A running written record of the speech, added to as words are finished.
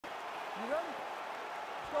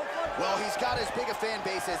Well, he's got as big a fan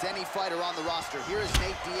base as any fighter on the roster. Here is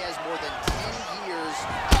Nate Diaz, more than 10 years.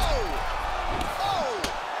 Oh! Oh!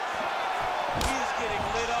 He is getting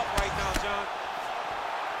lit up right now, John.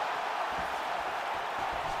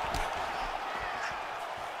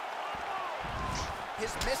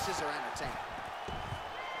 His misses are entertaining.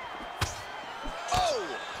 Oh!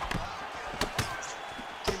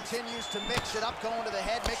 Continues to mix it up, going to the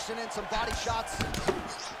head, mixing in some body shots.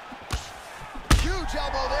 Huge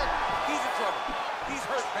elbow there. He's in trouble. He's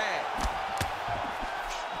hurt bad.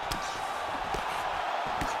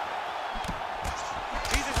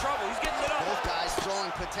 He's in trouble. He's getting lit up. Both guys throwing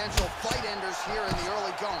potential fight enders here in the early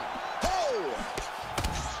going. Oh!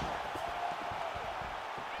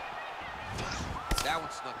 That one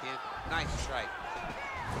snuck in. Nice strike.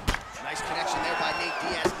 Nice connection there by Nate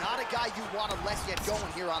Diaz. Not a guy you want to let get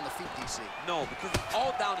going here on the feet, DC. No, because it's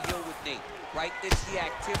all downhill with Nate, right? It's the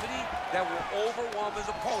activity that will overwhelm his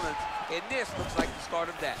opponents, and this looks like the start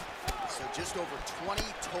of that. So just over 20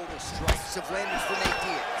 total strikes have landed for Nate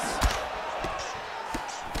Diaz.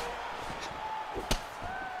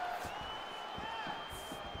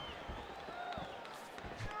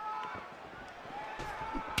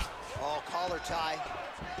 Oh, collar tie.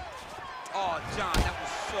 Oh, John, that was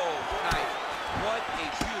so nice. What a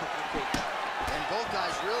beautiful kick. And both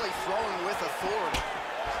guys really throwing with authority.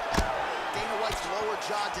 Dana White's lower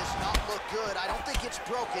jaw does not look good. I don't think it's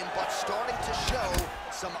broken, but starting to show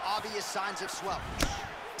some obvious signs of swelling.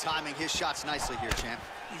 Timing his shots nicely here, champ.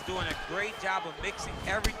 He's doing a great job of mixing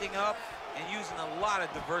everything up and using a lot of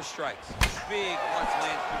diverse strikes. Big punch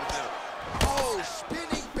lands through the middle. Oh,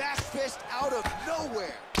 spinning back fist out of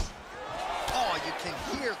nowhere. Oh, you can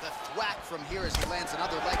hear the thwack from here as he lands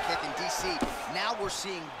another leg kick in DC. Now we're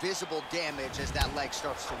seeing visible damage as that leg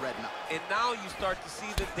starts to redden up. And now you start to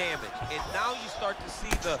see the damage. And now you start to see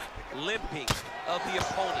the limping of the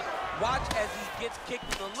opponent. Watch as he gets kicked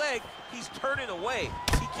in the leg, he's turning away.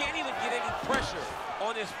 He can't even get any pressure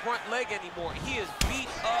on his front leg anymore. He is beat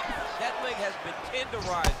up. That leg has been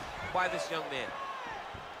tenderized by this young man.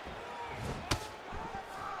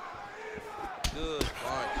 Good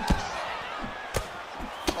punch.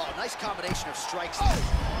 Oh, nice combination of strikes. Oh! Land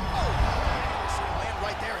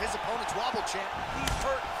right there. His opponent's wobble, champ. He's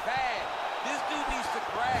hurt bad. This dude needs to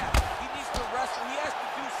grab. He needs to wrestle. He has to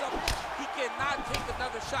do something. He cannot take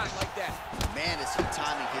another shot like that. Man, is he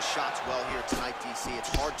timing his shots well here tonight, DC. It's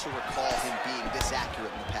hard to recall him being this accurate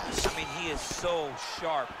in the past. I mean, he is so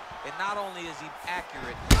sharp. And not only is he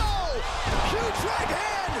accurate. Oh! Huge right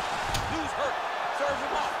hand! Dude's hurt. Serve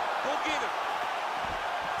him up. Go get him.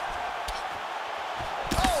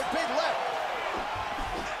 Big left.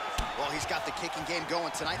 Well, he's got the kicking game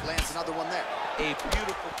going tonight. Lands another one there. A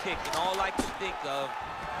beautiful kick, and all I can think of,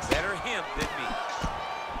 better him than me.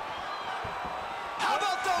 How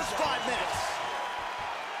about those 5 minutes?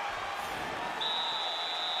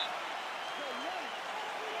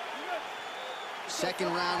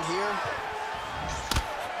 Second round here.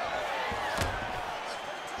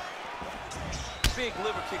 Big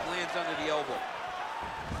liver kick lands under the elbow.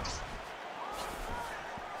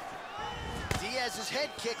 Diaz's head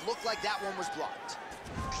kick looked like that one was blocked.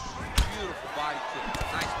 Beautiful body kick.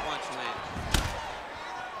 Nice punch land.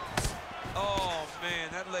 Oh,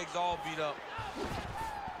 man, that leg's all beat up.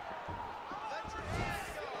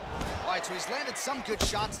 All right, so he's landed some good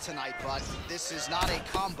shots tonight, but this is not a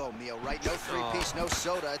combo meal, right? No three-piece, no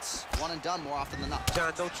soda. It's one and done more often than not.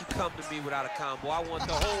 John, don't you come to me without a combo. I want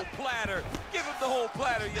the whole platter. Give him the whole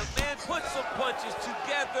platter, young man. Put some punches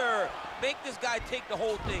together. Make this guy take the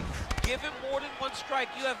whole thing. Give him more than one strike.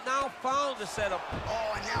 You have now found the setup.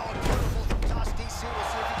 Oh, and now a beautiful toss, DC. We'll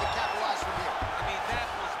see if he can capitalize from here. I mean, that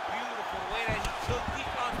was beautiful. The way that he took the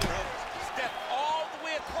underhook, stepped all the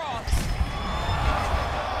way across.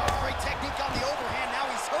 Great technique on the overhand. Now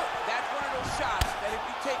he's hurt. That's one of those shots that if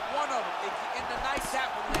you take one of them, and the nice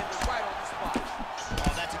tap would land right on the spot.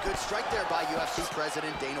 Oh, that's a good strike there by UFC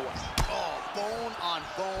President Dana White. Oh, bone on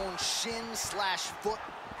bone, shin slash foot,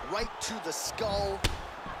 right to the skull.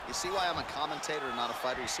 You see why I'm a commentator and not a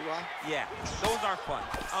fighter? You see why? Yeah, those are fun.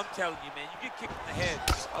 I'm telling you, man, you get kicked in the head,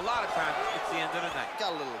 a lot of times it's the end of the night.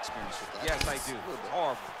 Got a little experience with that. Yes, I do. It's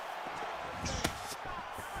horrible.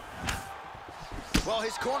 Well,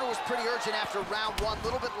 his corner was pretty urgent after round one. A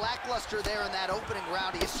little bit lackluster there in that opening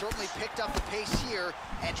round. He has certainly picked up the pace here,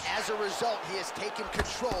 and as a result, he has taken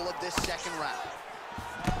control of this second round.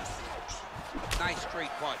 Nice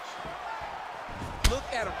straight punch. Look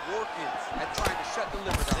at him working at trying to shut the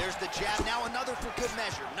liver down. There's the jab. Now another for good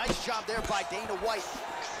measure. Nice job there by Dana White.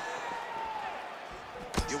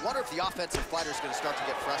 You wonder if the offensive fighter is going to start to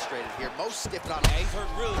get frustrated here. Most, if not all. Yeah, he's hurt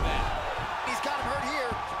really bad.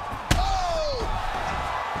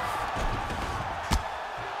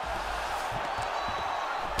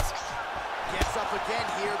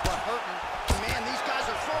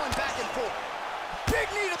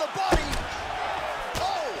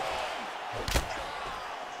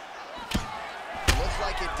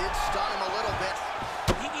 did stun him a little bit.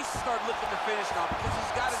 He needs to start looking to finish now because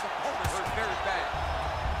he's got his opponent hurt very bad.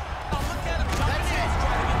 Now look at him jumping in,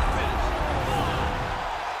 trying to get the finish.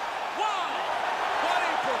 Wow! What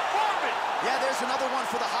a performance! Yeah, there's another one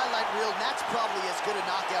for the highlight reel, and that's probably as good a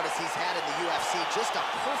knockout as he's had in the UFC. Just a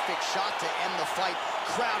perfect shot to end the fight.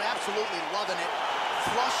 Crowd absolutely loving it.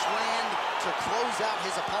 Flush land to close out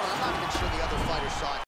his opponent. I'm not even sure the other fighter saw it.